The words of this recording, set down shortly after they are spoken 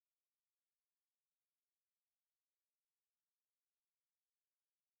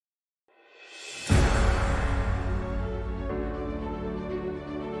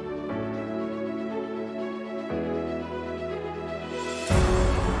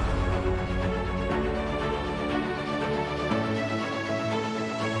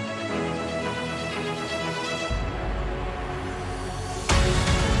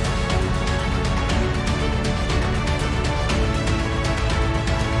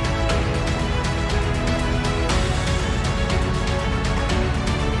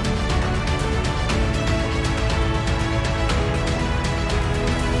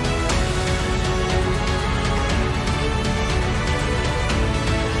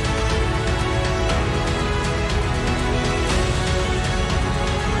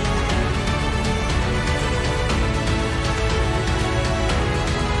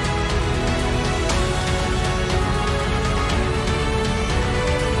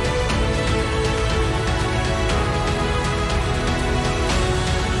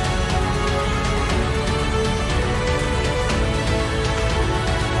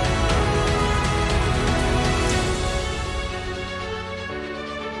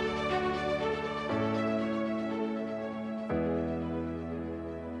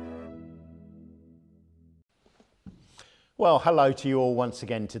Well, hello to you all once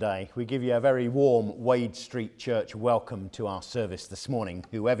again today. We give you a very warm Wade Street Church welcome to our service this morning,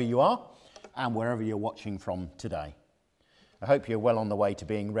 whoever you are and wherever you're watching from today. I hope you're well on the way to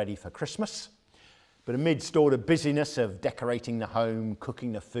being ready for Christmas. But amidst all the busyness of decorating the home,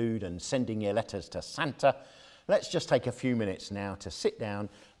 cooking the food and sending your letters to Santa, let's just take a few minutes now to sit down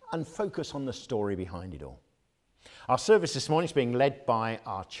and focus on the story behind it all. Our service this morning is being led by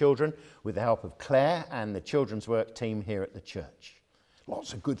our children with the help of Claire and the children's work team here at the church.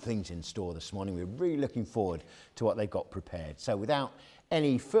 Lots of good things in store this morning. We're really looking forward to what they've got prepared. So without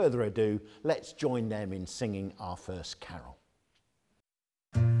any further ado, let's join them in singing our first carol.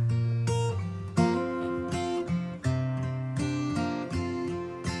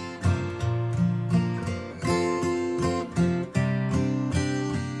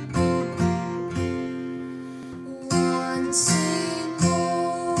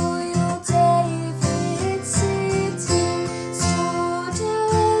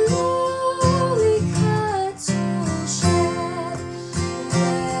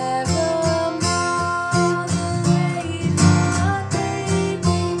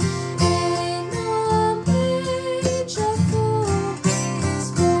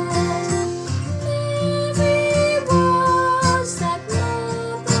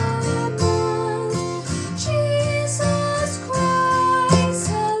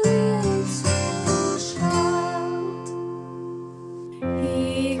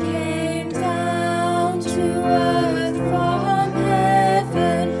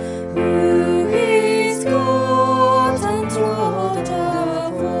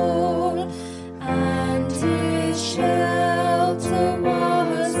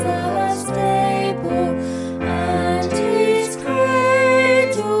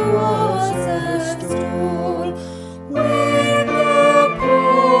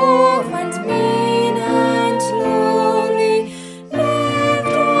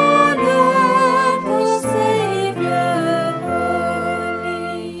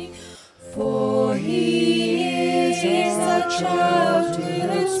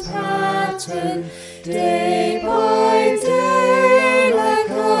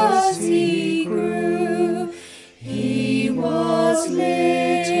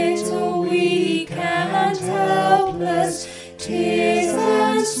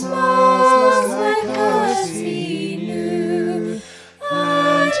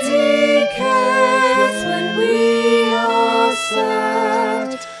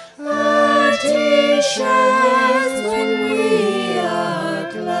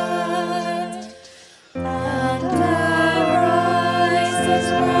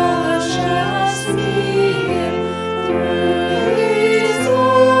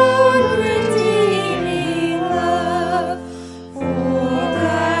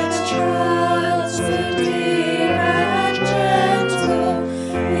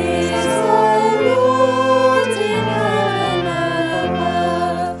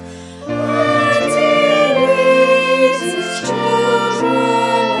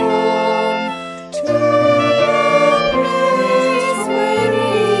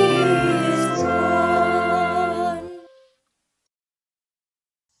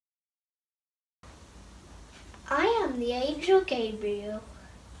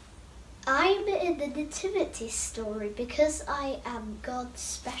 I'm in the Nativity story because I am God's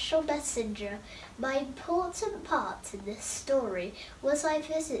special messenger. My important part in this story was I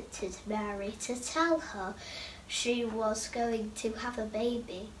visited Mary to tell her she was going to have a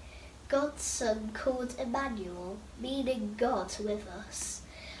baby, God's son called Emmanuel, meaning God with us.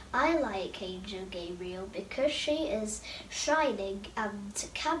 I like Angel Gabriel because she is shining and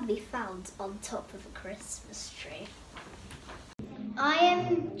can be found on top of a Christmas tree. I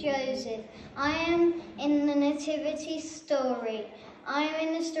am Joseph. I am in the Nativity story. I am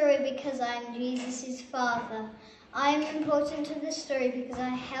in the story because I am Jesus' father. I am important to the story because I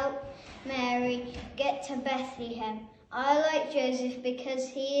helped Mary get to Bethlehem. I like Joseph because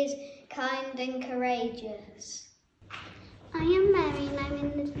he is kind and courageous. I am Mary and I'm in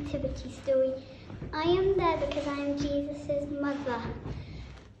the Nativity story. I am there because I am Jesus' mother.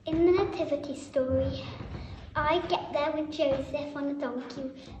 In the Nativity story, I get there with Joseph on a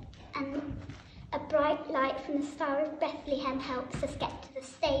donkey and a bright light from the Star of Bethlehem helps us get to the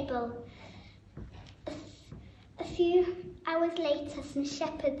stable. A few hours later, some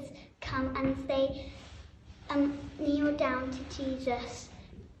shepherds come and they kneel down to Jesus,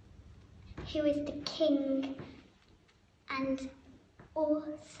 who is the king. And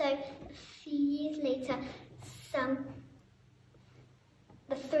also, a few years later,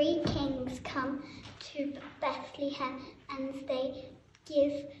 the three kings come to Bethlehem and they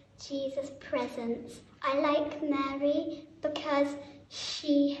give Jesus presents. I like Mary because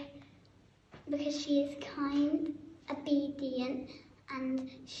she is kind, obedient, and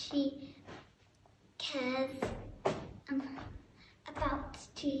she cares about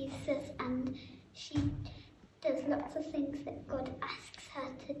Jesus, and she does lots of things that God asks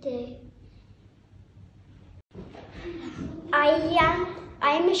her to do.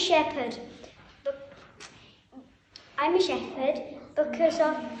 I'm a shepherd. I'm a shepherd because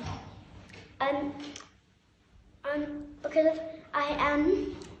I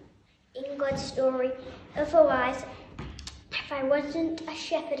am in God's story. Otherwise, if I wasn't a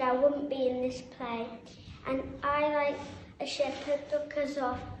shepherd, I wouldn't be in this play. And I like a shepherd because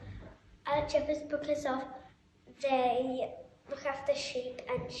they look after sheep,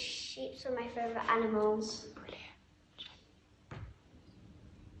 and sheep are my favourite animals.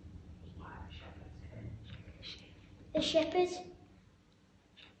 The shepherds.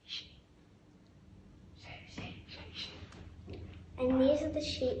 And these are the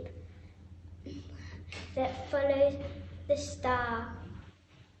sheep that followed the star.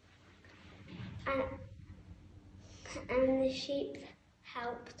 And the sheep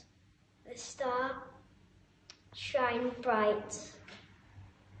helped the star shine bright.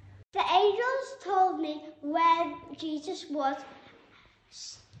 The angels told me where Jesus was,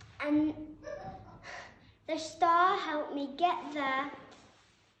 and the star helped me get there,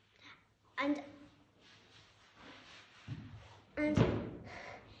 and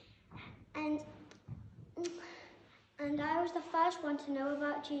I was the first one to know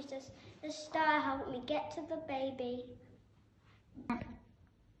about Jesus. The star helped me get to the baby. I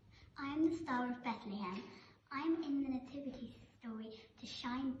am the Star of Bethlehem. I am in the Nativity story to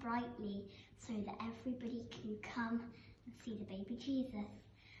shine brightly so that everybody can come and see the baby Jesus.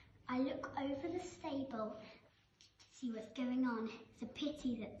 I look over the stable to see what's going on. It's a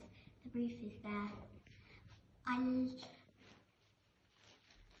pity that the roof is there.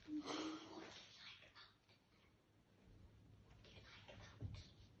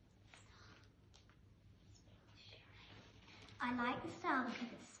 I like the star because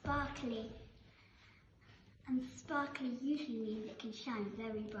it's sparkly, and sparkly usually means it can shine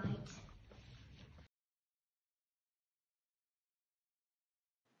very bright.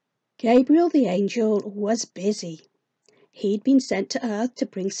 Gabriel the angel was busy. He'd been sent to earth to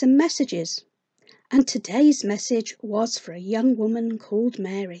bring some messages, and today's message was for a young woman called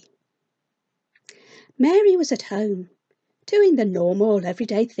Mary. Mary was at home, doing the normal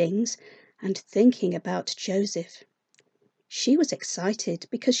everyday things and thinking about Joseph. She was excited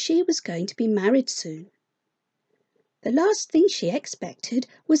because she was going to be married soon. The last thing she expected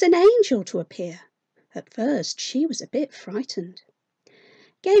was an angel to appear. At first, she was a bit frightened.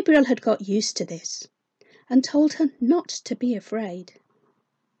 Gabriel had got used to this and told her not to be afraid.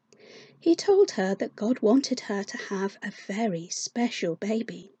 He told her that God wanted her to have a very special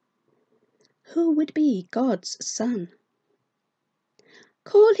baby, who would be God's son.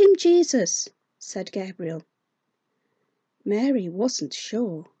 "Call him Jesus," said Gabriel. Mary wasn't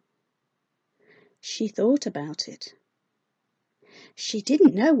sure. She thought about it. She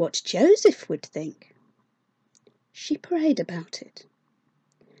didn't know what Joseph would think. She prayed about it.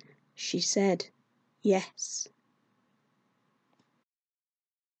 She said yes.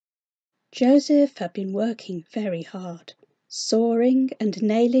 Joseph had been working very hard, sawing and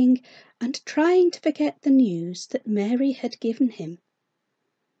nailing and trying to forget the news that Mary had given him.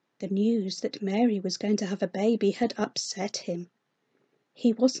 The news that Mary was going to have a baby had upset him.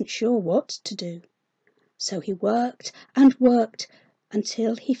 He wasn't sure what to do, so he worked and worked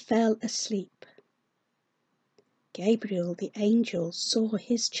until he fell asleep. Gabriel the angel saw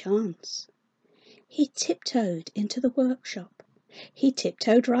his chance. He tiptoed into the workshop. He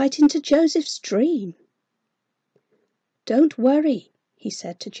tiptoed right into Joseph's dream. "Don't worry," he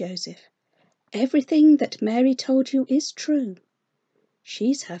said to Joseph. "Everything that Mary told you is true.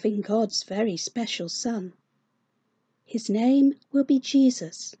 She's having God's very special son. His name will be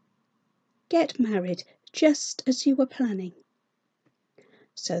Jesus. Get married just as you were planning."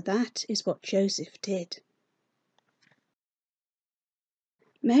 So that is what Joseph did.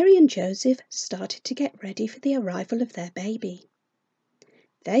 Mary and Joseph started to get ready for the arrival of their baby.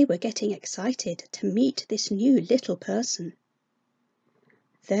 They were getting excited to meet this new little person.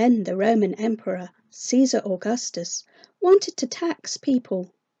 Then the Roman Emperor, Caesar Augustus, wanted to tax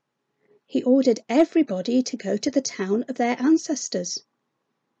people. He ordered everybody to go to the town of their ancestors,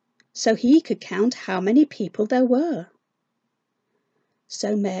 so he could count how many people there were.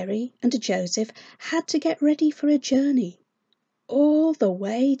 So Mary and Joseph had to get ready for a journey all the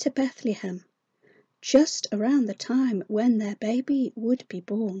way to Bethlehem, just around the time when their baby would be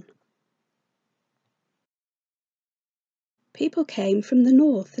born. People came from the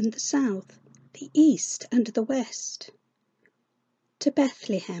north and the south, the east and the west, to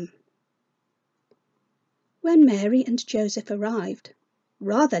Bethlehem. When Mary and Joseph arrived,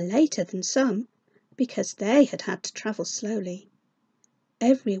 rather later than some, because they had had to travel slowly,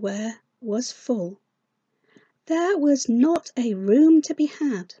 everywhere was full. There was not a room to be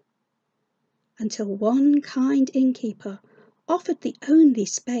had, until one kind innkeeper offered the only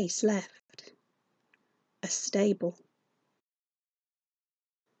space left, a stable.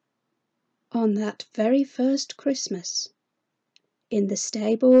 On that very first Christmas, in the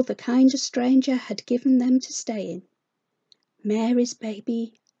stable the kind stranger had given them to stay in, Mary's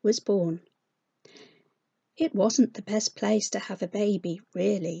baby was born. It wasn't the best place to have a baby,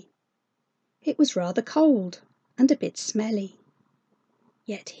 really. It was rather cold and a bit smelly.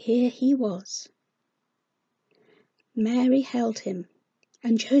 Yet here he was. Mary held him,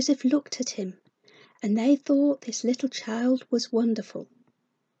 and Joseph looked at him, and they thought this little child was wonderful.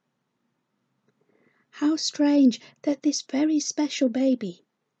 How strange that this very special baby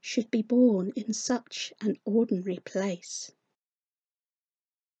should be born in such an ordinary place.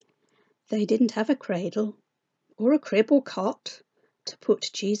 They didn't have a cradle, or a crib or cot, to put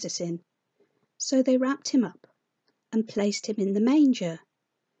Jesus in, so they wrapped him up and placed him in the manger,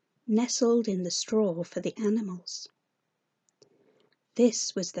 nestled in the straw for the animals.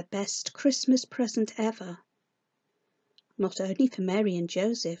 This was the best Christmas present ever, not only for Mary and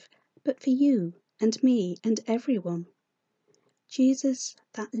Joseph, but for you and me and everyone. Jesus,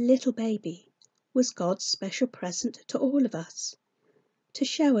 that little baby, was God's special present to all of us, to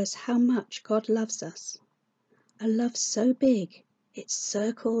show us how much God loves us, a love so big it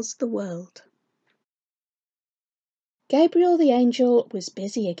circles the world. Gabriel the angel was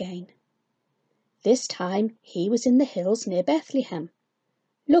busy again. This time he was in the hills near Bethlehem,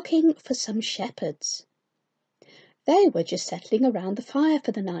 looking for some shepherds. They were just settling around the fire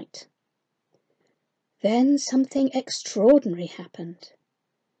for the night. Then something extraordinary happened.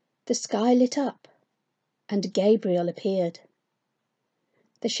 The sky lit up, and Gabriel appeared.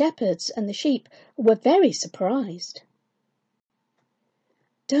 The shepherds and the sheep were very surprised.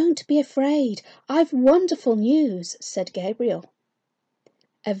 "Don't be afraid, I've wonderful news," said Gabriel.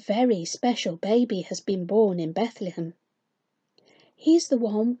 "A very special baby has been born in Bethlehem. He's the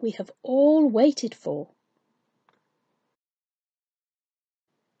one we have all waited for."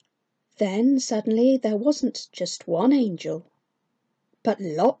 Then suddenly there wasn't just one angel, but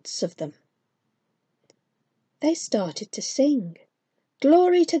lots of them. They started to sing,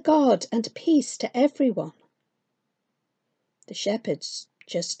 "Glory to God and peace to everyone." The shepherds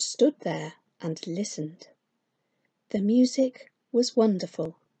just stood there and listened. The music was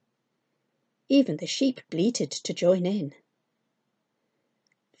wonderful. Even the sheep bleated to join in.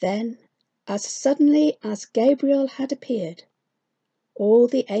 Then, as suddenly as Gabriel had appeared, all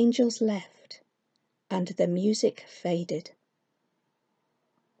the angels left, and the music faded.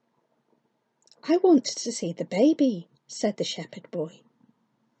 "I want to see the baby," said the shepherd boy.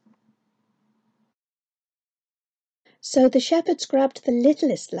 So the shepherds grabbed the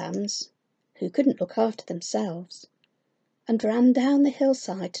littlest lambs, who couldn't look after themselves, and ran down the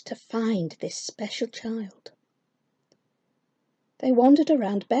hillside to find this special child. They wandered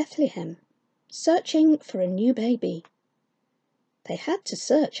around Bethlehem, searching for a new baby. They had to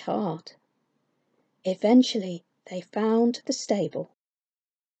search hard. Eventually, they found the stable.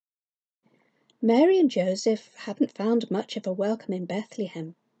 Mary and Joseph hadn't found much of a welcome in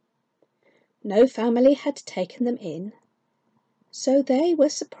Bethlehem. No family had taken them in, so they were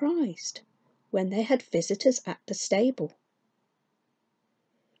surprised when they had visitors at the stable.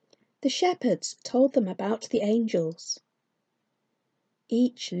 The shepherds told them about the angels.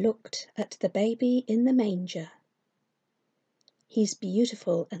 Each looked at the baby in the manger. "He's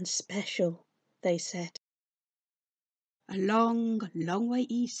beautiful and special," they said. A long, long way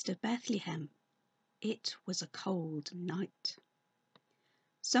east of Bethlehem, it was a cold night.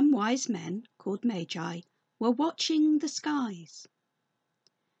 Some wise men, called Magi, were watching the skies.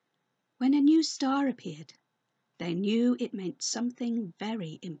 When a new star appeared, they knew it meant something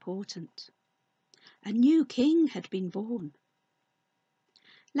very important. A new king had been born.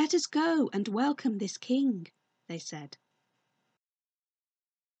 "Let us go and welcome this king," they said.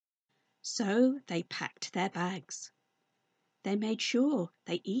 So they packed their bags. They made sure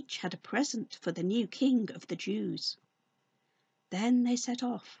they each had a present for the new king of the Jews. Then they set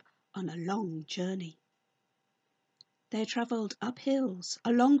off on a long journey. They travelled up hills,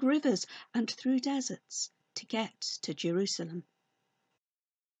 along rivers, and through deserts to get to Jerusalem.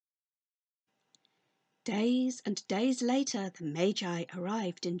 Days and days later, the Magi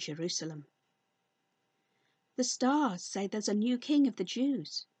arrived in Jerusalem. The stars say there's a new king of the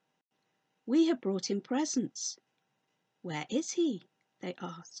Jews. We have brought him presents. Where is he? They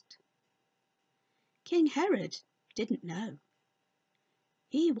asked. King Herod didn't know.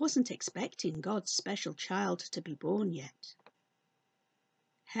 He wasn't expecting God's special child to be born yet.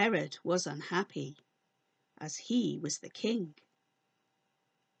 Herod was unhappy, as he was the king.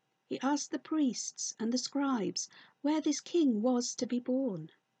 He asked the priests and the scribes where this king was to be born.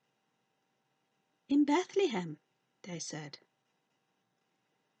 In Bethlehem, they said.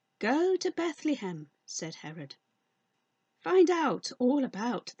 Go to Bethlehem, said Herod. Find out all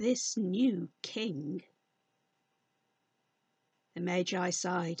about this new king. The Magi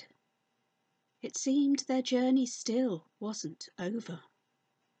sighed. It seemed their journey still wasn't over.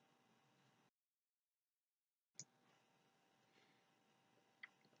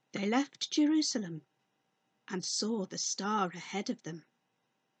 They left Jerusalem and saw the star ahead of them.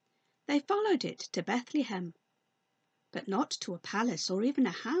 They followed it to Bethlehem, but not to a palace or even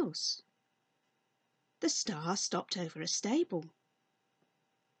a house. The star stopped over a stable.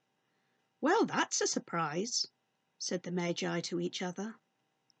 Well, that's a surprise, said the Magi to each other.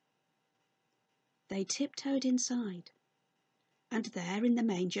 They tiptoed inside, and there in the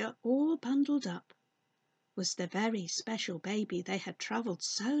manger, all bundled up, was the very special baby they had travelled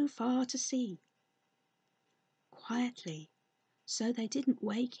so far to see. Quietly, so they didn't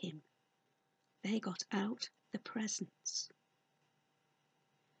wake him, they got out the presents.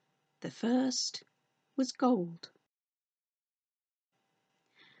 The first was gold.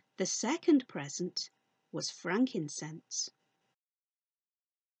 The second present was frankincense.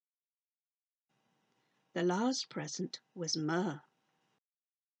 The last present was myrrh.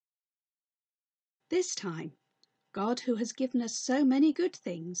 This time, God, who has given us so many good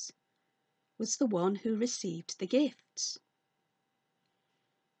things, was the one who received the gifts.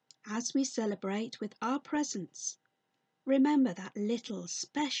 As we celebrate with our presents, remember that little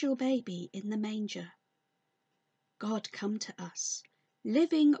special baby in the manger. God come to us,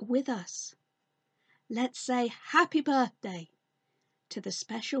 living with us. Let's say happy birthday to the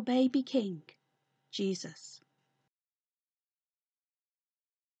special baby king, Jesus.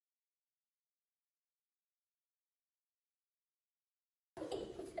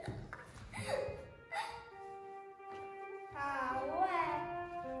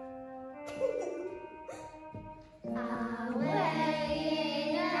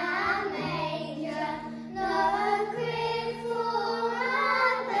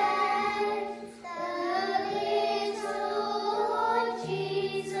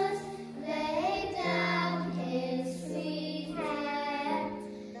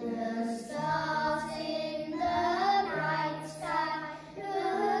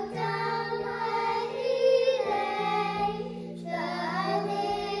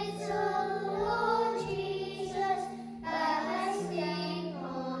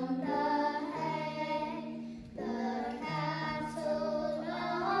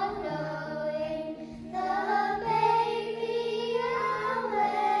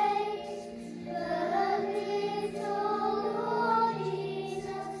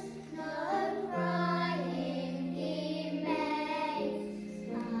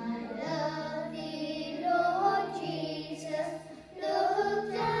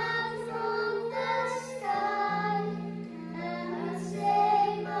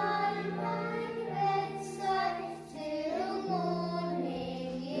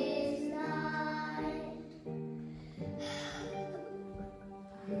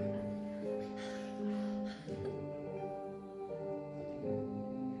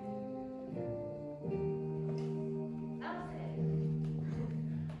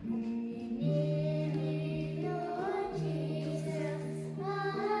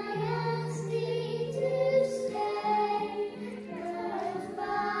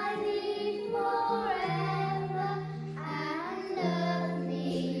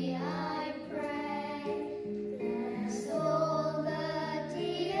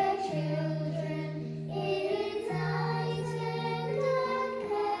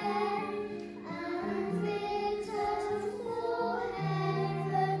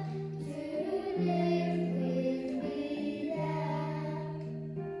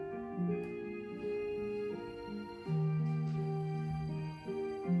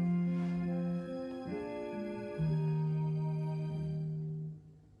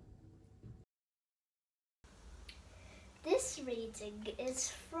 This reading is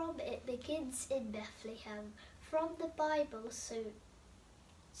from It Begins in Bethlehem, from the Bible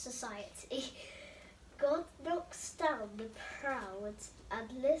Society. God knocks down the proud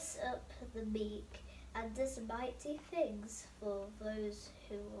and lifts up the meek and does mighty things for those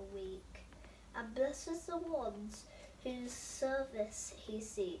who are weak. and blesses the ones whose service he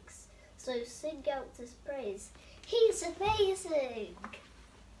seeks. So sing out his praise. He's amazing!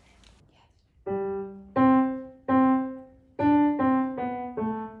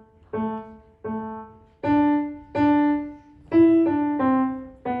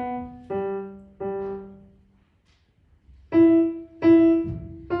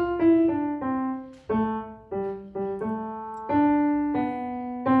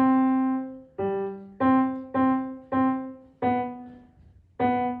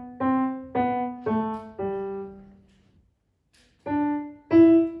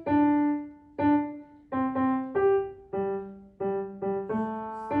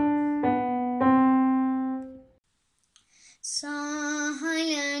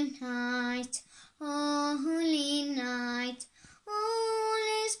 Silent night, holy night,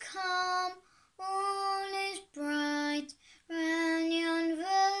 all is calm, all is bright, round yon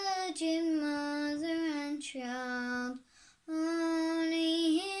virgin mother and child,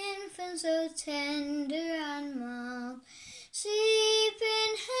 only infant so tender and mild, sleep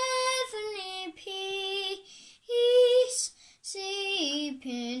in heavenly peace, sleep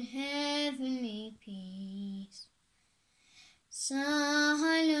in heavenly peace.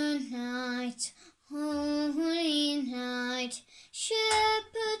 Silent night, holy night,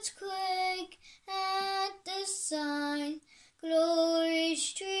 shepherds quake at the sign, glory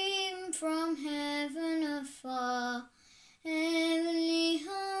stream from heaven afar, heavenly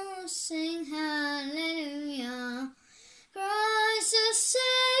hosts sing hallelujah, Christ the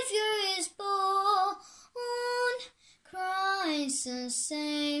Saviour is born, Christ the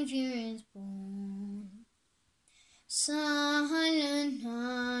Saviour is born. Silent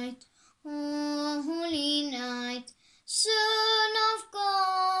night, holy night, Son of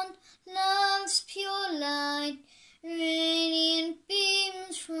God, love's pure light, radiant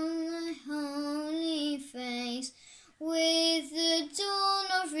beams from thy holy face, with the dawn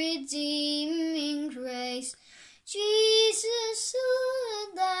of redeeming grace. Jesus,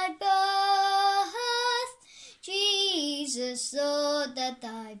 Lord, thy birth, Jesus, Lord, at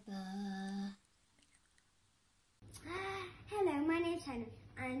thy birth. Hello, my name's Hayter,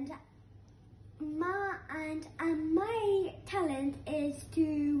 and my talent is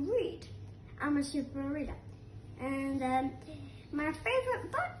to read. I'm a super reader, and my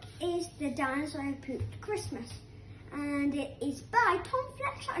favourite book is The Dinosaur Who Pooped Christmas, and it is by Tom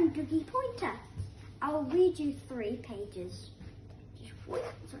Fletcher and Dougie Pointer. I'll read you 3 pages. Just wait,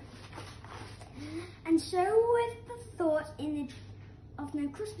 sorry. And so, with the thought of no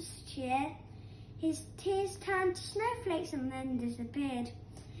Christmas cheer, his tears turned to snowflakes and then disappeared.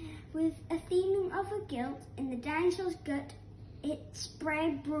 With a theming of a guilt in the dinosaur's gut, its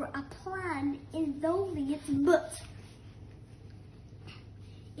brain brought a plan involving its butt.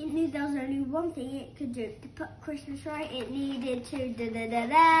 It knew there was only one thing it could do to put Christmas right. It needed to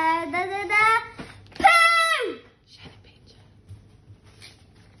da-da-da-da-da-da-da, poo! Show the picture.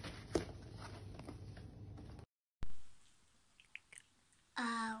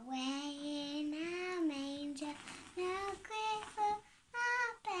 Away in a manger, no grief for our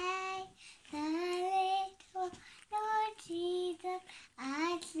bay, the little Lord Jesus,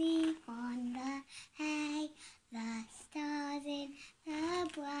 asleep on the hay, the stars in the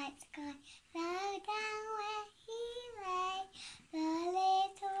bright sky, low down where he lay, the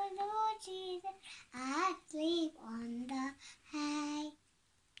little Lord Jesus, asleep on the hay.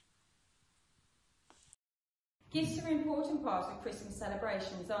 Gifts are an important part of Christmas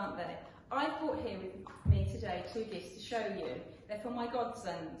celebrations, aren't they? I've brought here with me today 2 gifts to show you. They're for my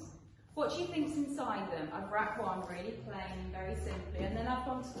godsons. What do you think's inside them? I've wrapped one really plain, very simply, and then I've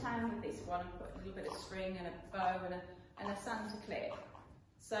gone to town with this one and put a little bit of string and a bow and a Santa clip.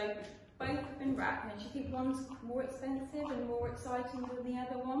 So both have been wrapped, and do you think one's more expensive and more exciting than the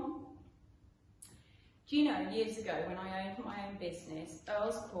other one? Do you know, years ago when I owned my own business,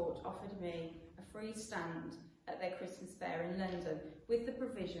 Earl's Court offered me a free stand at their Christmas fair in London with the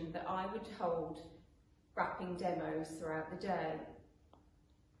provision that I would hold wrapping demos throughout the day.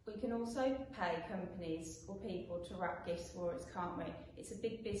 We can also pay companies or people to wrap gifts for us, can't we? It's a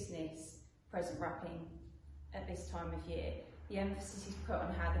big business, present wrapping at this time of year. The emphasis is put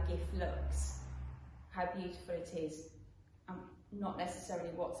on how the gift looks, how beautiful it is, and not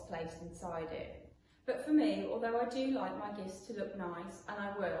necessarily what's placed inside it. But for me, although I do like my gifts to look nice, and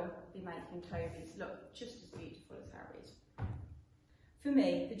I will be making Toby's look just as beautiful as Harry's, for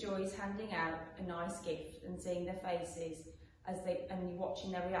me, the joy is handing out a nice gift and seeing their faces and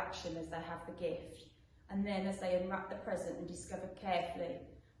watching their reaction as they have the gift, and then as they unwrap the present and discover carefully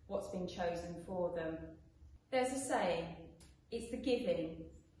what's been chosen for them. There's a saying, it's the giving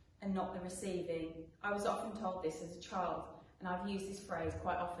and not the receiving. I was often told this as a child, and I've used this phrase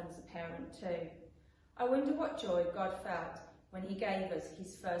quite often as a parent too. I wonder what joy God felt when he gave us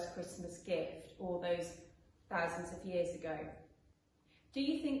his first Christmas gift all those thousands of years ago. Do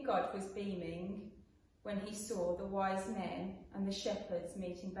you think God was beaming when he saw the wise men and the shepherds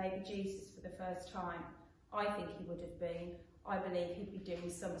meeting baby Jesus for the first time? I think he would have been. I believe he'd be doing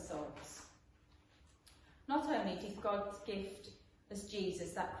somersaults. Not only did God gift us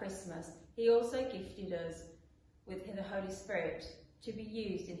Jesus that Christmas, he also gifted us with the Holy Spirit to be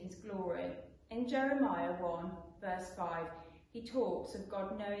used in his glory. In Jeremiah 1 verse 5, he talks of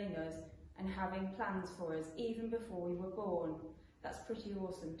God knowing us and having plans for us even before we were born. That's pretty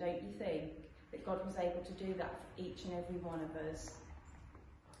awesome, don't you think? That God was able to do that for each and every one of us.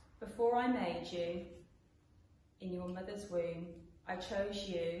 Before I made you in your mother's womb, I chose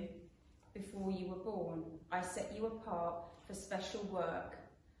you. Before you were born, I set you apart for special work.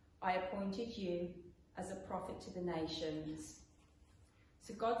 I appointed you as a prophet to the nations.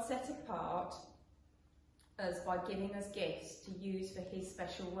 So God set apart us by giving us gifts to use for his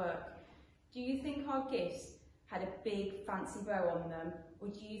special work. Do you think our gifts had a big fancy bow on them, or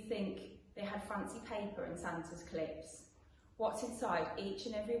do you think they had fancy paper and Santa's clips? What's inside each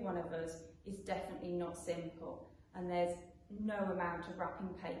and every one of us is definitely not simple, and there's no amount of wrapping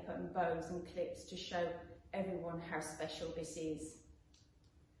paper and bows and clips to show everyone how special this is.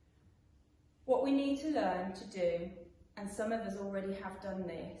 What we need to learn to do, and some of us already have done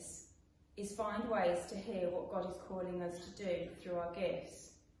this, is find ways to hear what God is calling us to do through our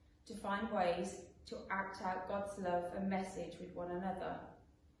gifts, to find ways to act out God's love and message with one another.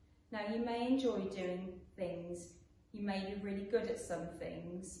 Now, you may enjoy doing things, you may be really good at some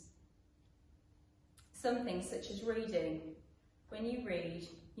things such as reading. When you read,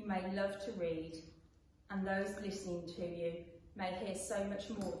 you may love to read, and those listening to you may hear so much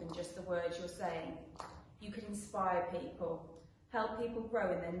more than just the words you're saying. You could inspire people, help people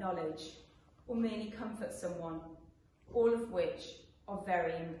grow in their knowledge, or merely comfort someone, all of which are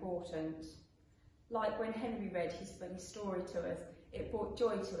very important. Like when Henry read his funny story to us, it brought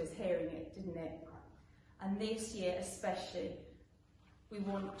joy to us hearing it, didn't it? And this year especially, we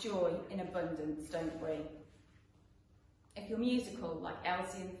want joy in abundance, don't we? If you're musical, like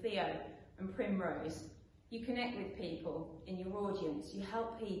Elsie and Theo and Primrose, you connect with people in your audience. You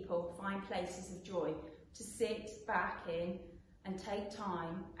help people find places of joy to sit back in and take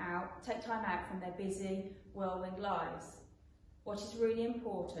time out from their busy, whirlwind lives. What is really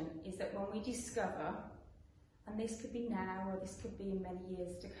important is that when we discover, and this could be now or this could be in many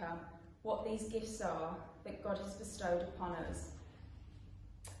years to come, what these gifts are that God has bestowed upon us,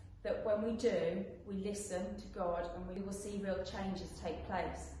 that when we do, we listen to God and we will see real changes take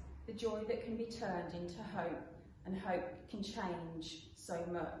place. The joy that can be turned into hope, and hope can change so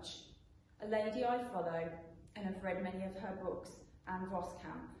much. A lady I follow, and have read many of her books, Anne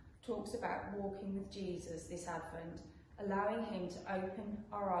Voskamp, talks about walking with Jesus this Advent, allowing him to open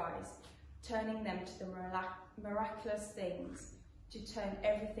our eyes, turning them to the miraculous things, to turn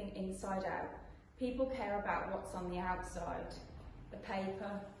everything inside out. People care about what's on the outside, the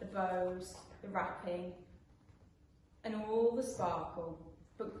paper, the bows, the wrapping, and all the sparkle,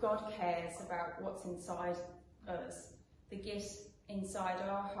 but God cares about what's inside us, the gifts inside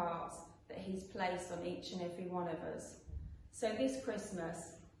our hearts that he's placed on each and every one of us. So this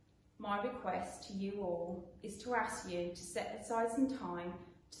Christmas, my request to you all is to ask you to set aside some time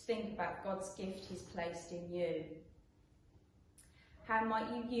to think about God's gift he's placed in you. How might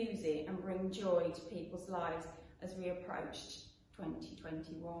you use it and bring joy to people's lives as we approach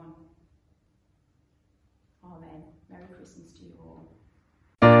 2021? Amen. Merry Christmas to you all.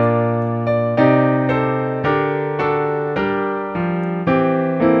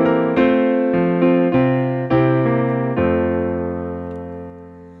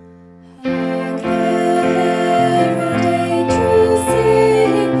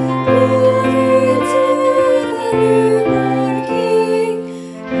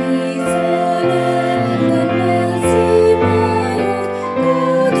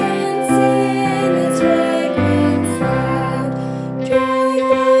 Joy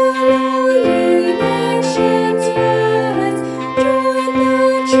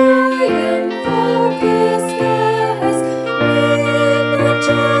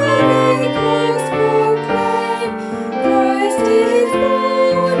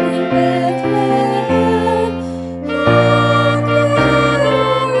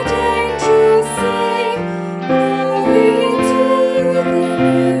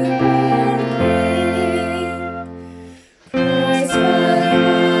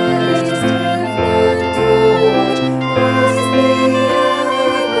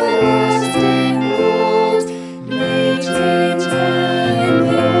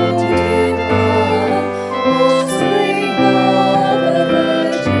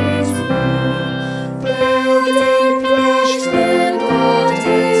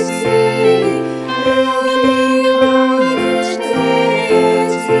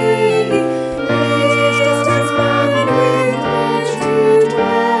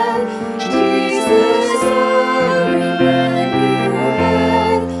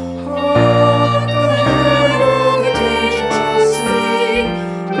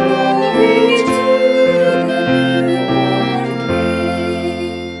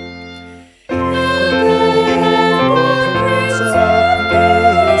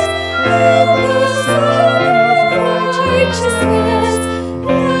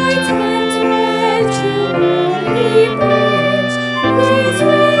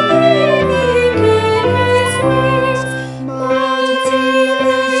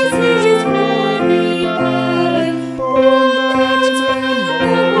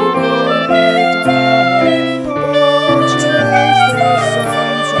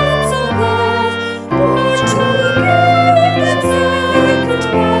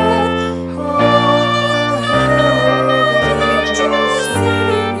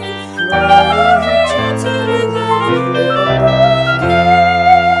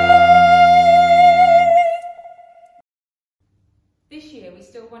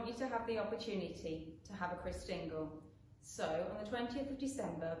the opportunity to have a Christingle. So on the 20th of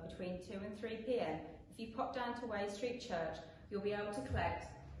December between 2 and 3 p.m, if you pop down to Wade Street Church, you'll be able to collect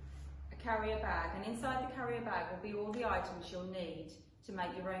a carrier bag, and inside the carrier bag will be all the items you'll need to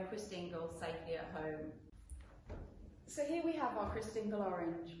make your own Christingle safely at home. So here we have our Christingle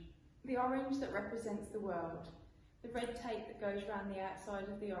orange, the orange that represents the world. The red tape that goes around the outside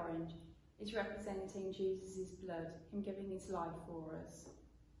of the orange is representing Jesus' blood, him giving his life for us.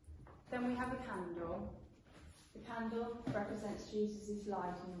 Then we have a candle. The candle represents Jesus'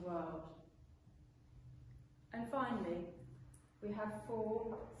 light in the world. And finally, we have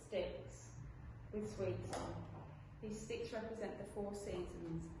 4 sticks with sweets on. These sticks represent the 4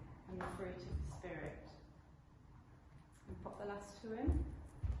 seasons and the fruit of the Spirit. And pop the last 2 in.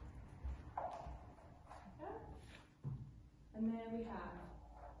 Okay. And there we have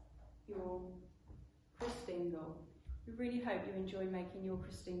your Christingle. We really hope you enjoy making your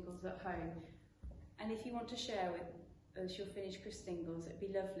Christingles at home. And if you want to share with us your finished Christingles, it'd be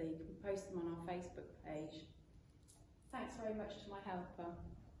lovely. You can post them on our Facebook page. Thanks very much to my helper.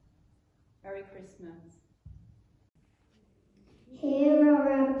 Merry Christmas. Here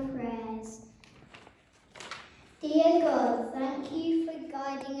are our prayers. Dear God, thank you for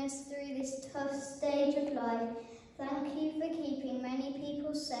guiding us through this tough stage of life. Thank you for keeping many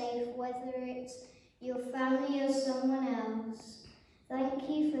people safe, whether it's your family or someone else. Thank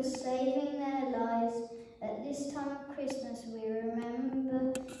you for saving their lives. At this time of Christmas, we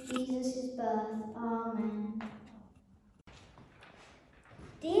remember Jesus' birth. Amen.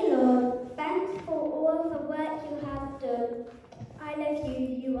 Dear Lord, thanks for all the work you have done. I love you,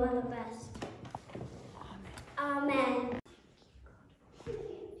 you are the best. Amen.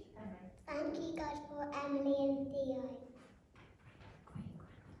 Thank you, God, for Emily and Theo.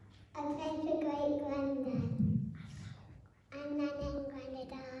 And thank you, great granddad. And Nan and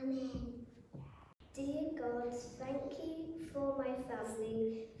Grandad, amen. Dear God, thank you for my family.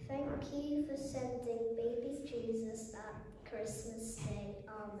 Thank you for sending baby Jesus at Christmas Day.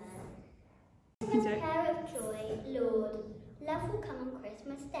 Amen. With a pair of joy, Lord, love will come on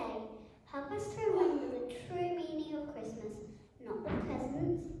Christmas Day. Help us to remember the true meaning of Christmas, not the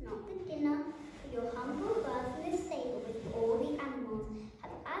presents, not the dinner, but your humble birth in the stable with all the animals.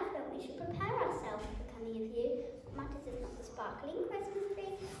 At Advent, we should prepare ourselves for the coming of you. What matters is not the sparkling Christmas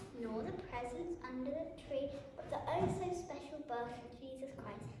tree, nor the presents under the tree, but the oh so special birth of Jesus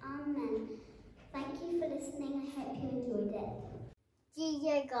Christ. Amen. Thank you for listening. I hope you enjoyed it.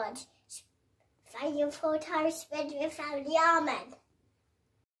 Dear God, thank you for time spent with family. Amen.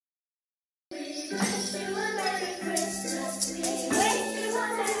 We wish you a Merry Christmas. We wish you a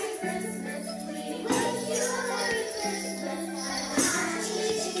Merry Christmas. We wish you a Merry Christmas and a Happy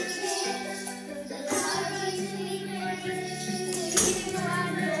New Year. Good the Lord we praise you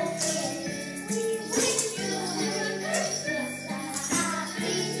and your king. We wish you a Merry Christmas and a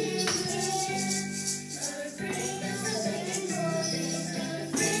Happy New Year. Merry Christmas, Merry Christmas,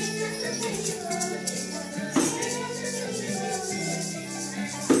 Merry Christmas, Merry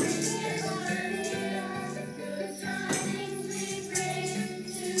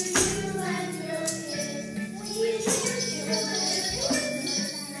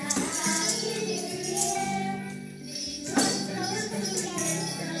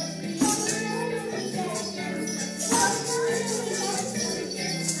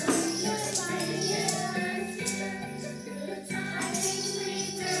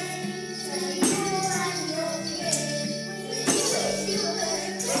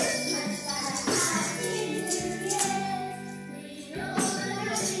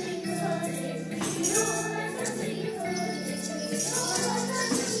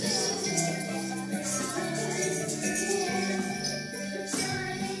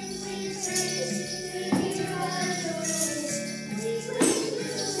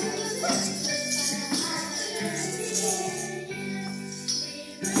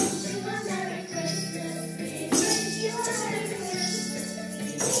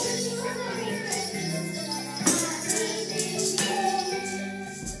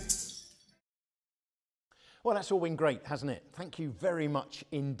Well, that's all been great, hasn't it? Thank you very much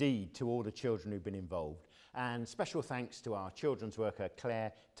indeed to all the children who've been involved. And special thanks to our children's worker,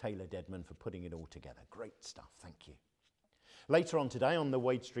 Claire Taylor-Dedman, for putting it all together. Great stuff, thank you. Later on today on the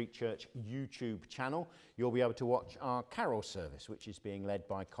Wade Street Church YouTube channel, you'll be able to watch our carol service, which is being led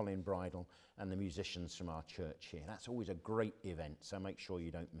by Colin Bridle and the musicians from our church here. That's always a great event, so make sure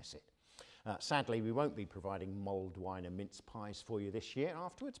you don't miss it. Sadly, we won't be providing mulled wine and mince pies for you this year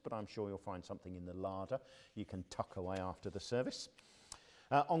afterwards, but I'm sure you'll find something in the larder you can tuck away after the service.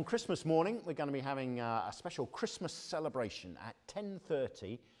 On Christmas morning, we're going to be having a special Christmas celebration at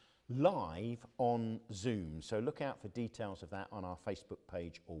 10:30. live on Zoom. So look out for details of that on our Facebook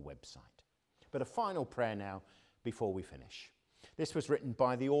page or website. But a final prayer now before we finish. This was written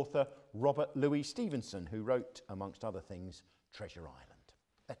by the author Robert Louis Stevenson, who wrote, amongst other things, Treasure Island.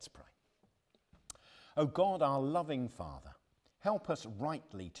 Let's pray. O God, our loving Father, help us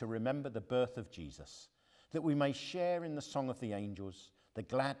rightly to remember the birth of Jesus, that we may share in the song of the angels, the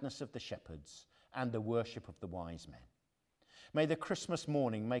gladness of the shepherds, and the worship of the wise men. May the Christmas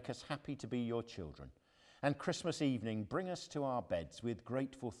morning make us happy to be your children, and Christmas evening bring us to our beds with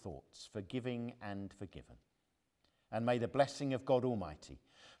grateful thoughts, forgiving and forgiven. And may the blessing of God Almighty,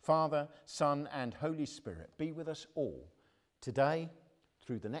 Father, Son, and Holy Spirit be with us all today,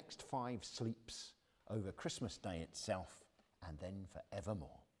 through the next 5 sleeps, over Christmas Day itself, and then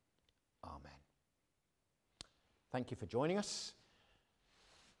forevermore. Amen. Thank you for joining us.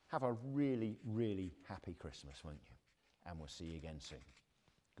 Have a really, really happy Christmas, won't you? And we'll see you again soon.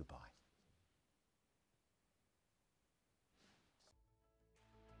 Goodbye.